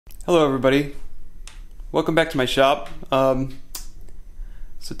Hello everybody, welcome back to my shop. So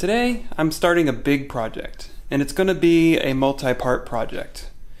today I'm starting a big project, and it's going to be a multi-part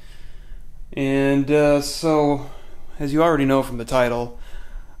project. And so, as you already know from the title,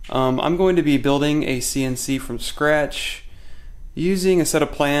 I'm going to be building a CNC from scratch using a set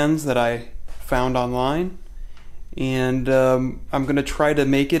of plans that I found online, and I'm going to try to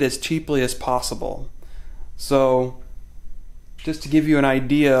make it as cheaply as possible. So just to give you an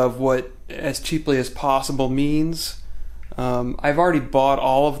idea of what as cheaply as possible means, I've already bought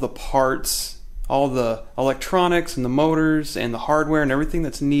all of the parts, all the electronics and the motors and the hardware and everything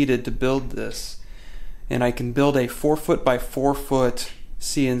that's needed to build this. And I can build a 4-foot by 4-foot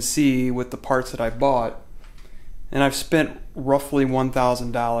CNC with the parts that I bought. And I've spent roughly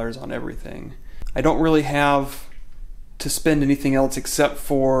 $1,000 on everything. I don't really have to spend anything else except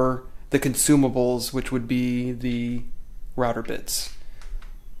for the consumables, which would be the router bits.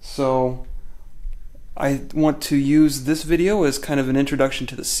 So I want to use this video as kind of an introduction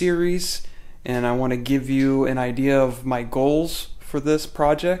to the series, and I want to give you an idea of my goals for this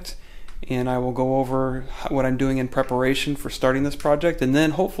project, and I will go over what I'm doing in preparation for starting this project, and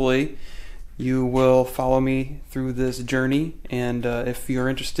then hopefully you will follow me through this journey. And if you're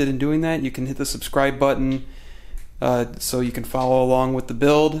interested in doing that, you can hit the subscribe button so you can follow along with the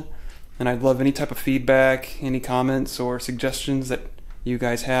build. And I'd love any type of feedback, any comments or suggestions that you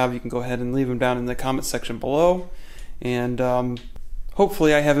guys have. You can go ahead and leave them down in the comment section below. And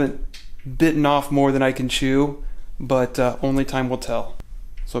hopefully I haven't bitten off more than I can chew, but only time will tell.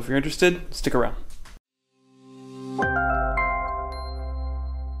 So if you're interested, stick around.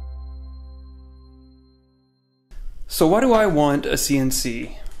 So why do I want a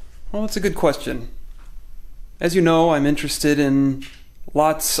CNC? Well, that's a good question. As you know, I'm interested in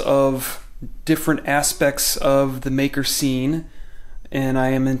lots of different aspects of the maker scene, and I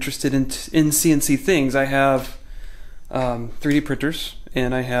am interested in CNC things. I have 3D printers,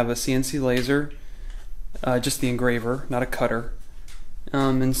 and I have a CNC laser, just the engraver, not a cutter.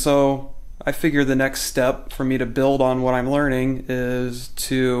 And so I figure the next step for me to build on what I'm learning is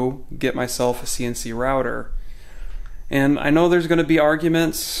to get myself a CNC router. And I know there's going to be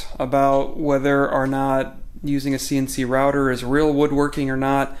arguments about whether or not using a CNC router is real woodworking or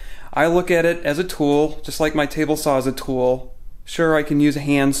not. I look at it as a tool, just like my table saw is a tool. Sure, I can use a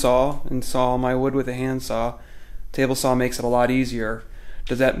hand saw and saw my wood with a hand saw. Table saw makes it a lot easier.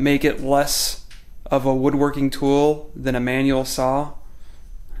 Does that make it less of a woodworking tool than a manual saw?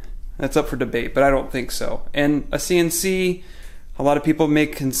 That's up for debate, but I don't think so. And a CNC, a lot of people may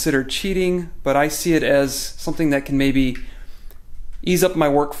consider cheating, but I see it as something that can maybe ease up my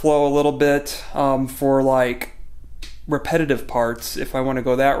workflow a little bit for like repetitive parts if I want to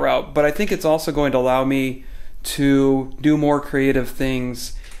go that route. But I think it's also going to allow me to do more creative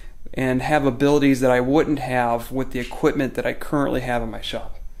things and have abilities that I wouldn't have with the equipment that I currently have in my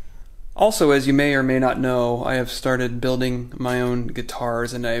shop. Also, as you may or may not know, I have started building my own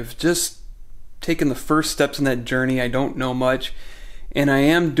guitars, and I've just taken the first steps in that journey. I don't know much, and I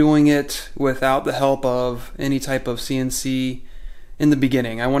am doing it without the help of any type of CNC in the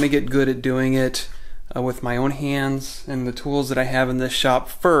beginning. I want to get good at doing it with my own hands and the tools that I have in this shop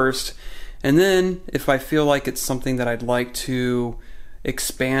first, and then if I feel like it's something that I'd like to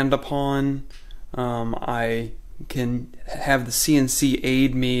expand upon, I can have the CNC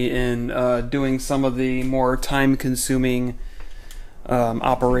aid me in doing some of the more time-consuming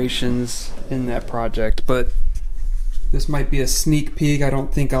operations in that project. But this might be a sneak peek. I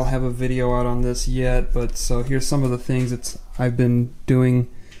don't think I'll have a video out on this yet, but so here's some of the things I've been doing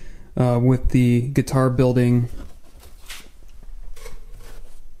with the guitar building,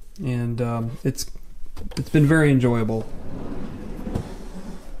 and it's been very enjoyable.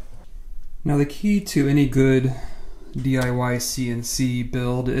 Now, the key to any good DIY CNC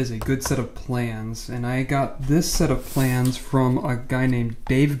build is a good set of plans, and I got this set of plans from a guy named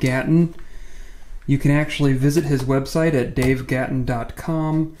Dave Gatton. You can actually visit his website at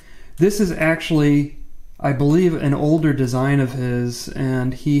davegatton.com. This is actually, I believe, an older design of his,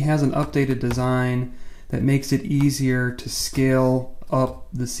 and he has an updated design that makes it easier to scale up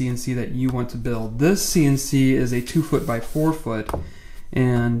the CNC that you want to build. This CNC is a 2-foot by 4-foot,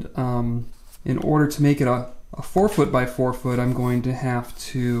 and in order to make it a 4-foot by 4-foot, I'm going to have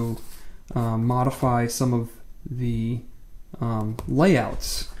to modify some of the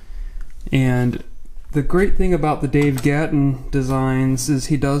layouts. And the great thing about the Dave Gatton designs is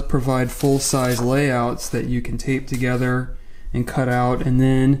he does provide full-size layouts that you can tape together and cut out, and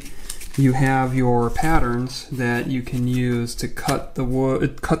then you have your patterns that you can use to cut the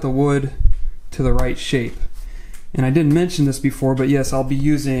wood to the right shape. And I didn't mention this before, but yes, I'll be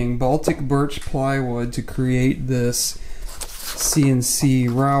using Baltic birch plywood to create this CNC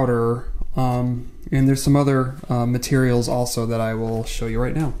router. And there's some other materials also that I will show you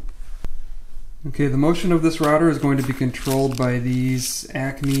right now. Okay, the motion of this router is going to be controlled by these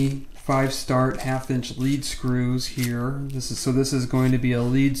ACME 5-start 1/2-inch lead screws here. This is going to be a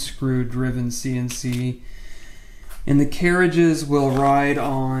lead screw driven CNC. And the carriages will ride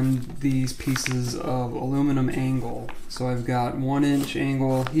on these pieces of aluminum angle. So I've got 1-inch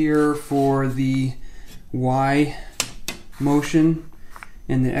angle here for the Y motion,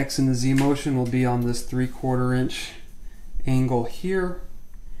 and the X and the Z motion will be on this 3/4 inch angle here.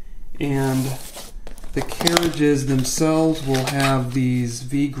 And the carriages themselves will have these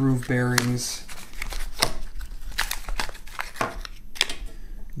V-groove bearings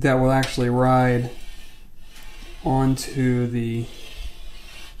that will actually ride onto the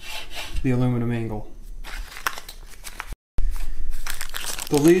aluminum angle.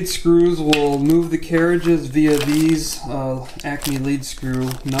 The lead screws will move the carriages via these ACME lead screw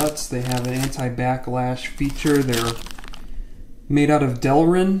nuts. They have an anti-backlash feature. They're made out of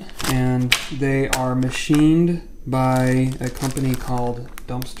Delrin, and they are machined by a company called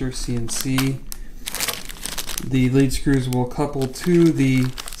Dumpster CNC. The lead screws will couple to the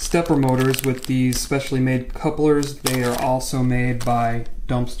stepper motors with these specially made couplers. They are also made by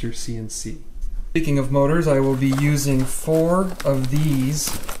Dumpster CNC. Speaking of motors, I will be using 4 of these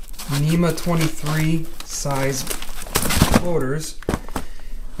NEMA 23 size motors,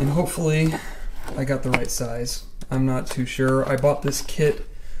 and hopefully I got the right size. I'm not too sure. I bought this kit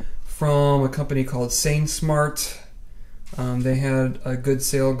from a company called SaneSmart. They had a good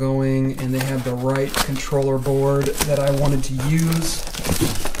sale going, and they had the right controller board that I wanted to use,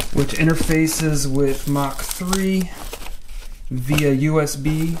 which interfaces with Mach 3 via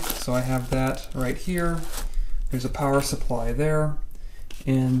USB. So I have that right here. There's a power supply there,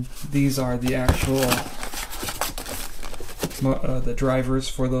 and these are the actual the drivers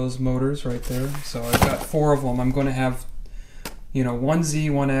for those motors right there. So I've got 4 of them. I'm going to have, you know, 1Z,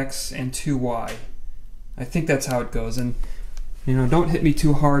 1X, and 2Y. I think that's how it goes. And you know, don't hit me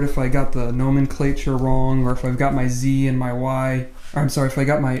too hard if I got the nomenclature wrong, or if I've got my Z and my Y, or I'm sorry, if I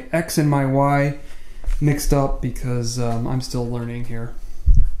got my X and my Y mixed up, because I'm still learning here.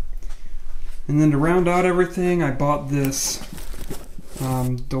 And then to round out everything, I bought this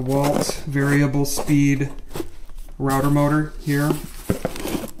DeWalt variable speed router motor here,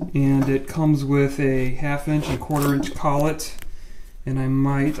 and it comes with a 1/2-inch and 1/4-inch collet, and I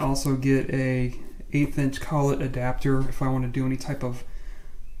might also get a 1/8-inch collet adapter if I want to do any type of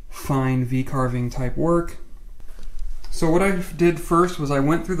fine V-carving type work. So what I did first was I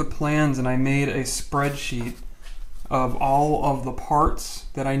went through the plans and I made a spreadsheet of all of the parts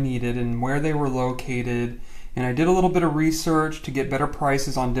that I needed and where they were located, and I did a little bit of research to get better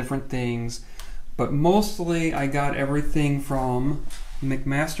prices on different things, but mostly I got everything from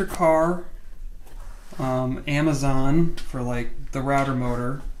McMaster-Carr, Amazon for like the router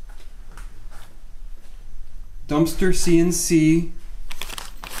motor, Dumpster CNC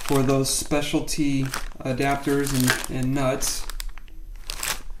for those specialty adapters and nuts,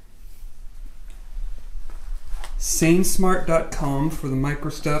 SaneSmart.com for the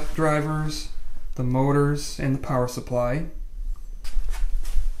microstep drivers, the motors, and the power supply,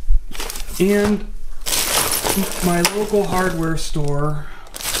 and my local hardware store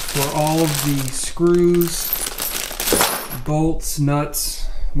for all of the screws, bolts, nuts,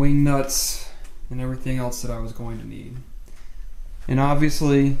 wing nuts, and everything else that I was going to need. And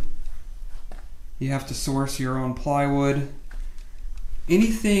obviously you have to source your own plywood.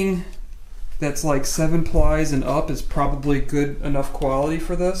 Anything that's like 7 plies and up is probably good enough quality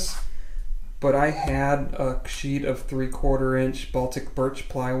for this, but I had a sheet of 3/4 inch Baltic birch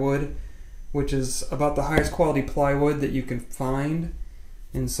plywood, which is about the highest quality plywood that you can find,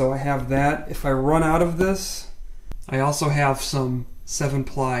 and so I have that. If I run out of this, I also have some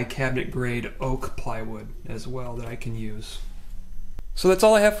 7-ply cabinet grade oak plywood as well that I can use. So that's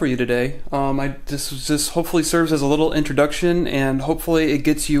all I have for you today. This just hopefully serves as a little introduction, and hopefully it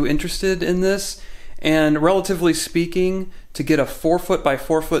gets you interested in this. And relatively speaking, to get a 4-foot by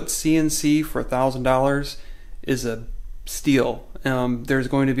 4-foot CNC for $1,000 is a steal. There's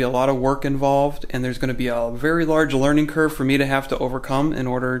going to be a lot of work involved, and there's going to be a very large learning curve for me to have to overcome in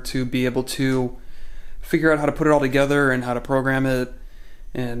order to be able to figure out how to put it all together and how to program it,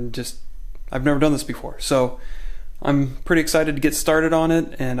 and just, I've never done this before. So I'm pretty excited to get started on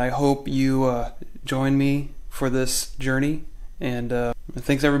it, and I hope you join me for this journey. And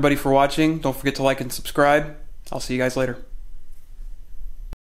thanks everybody for watching. Don't forget to like and subscribe. I'll see you guys later.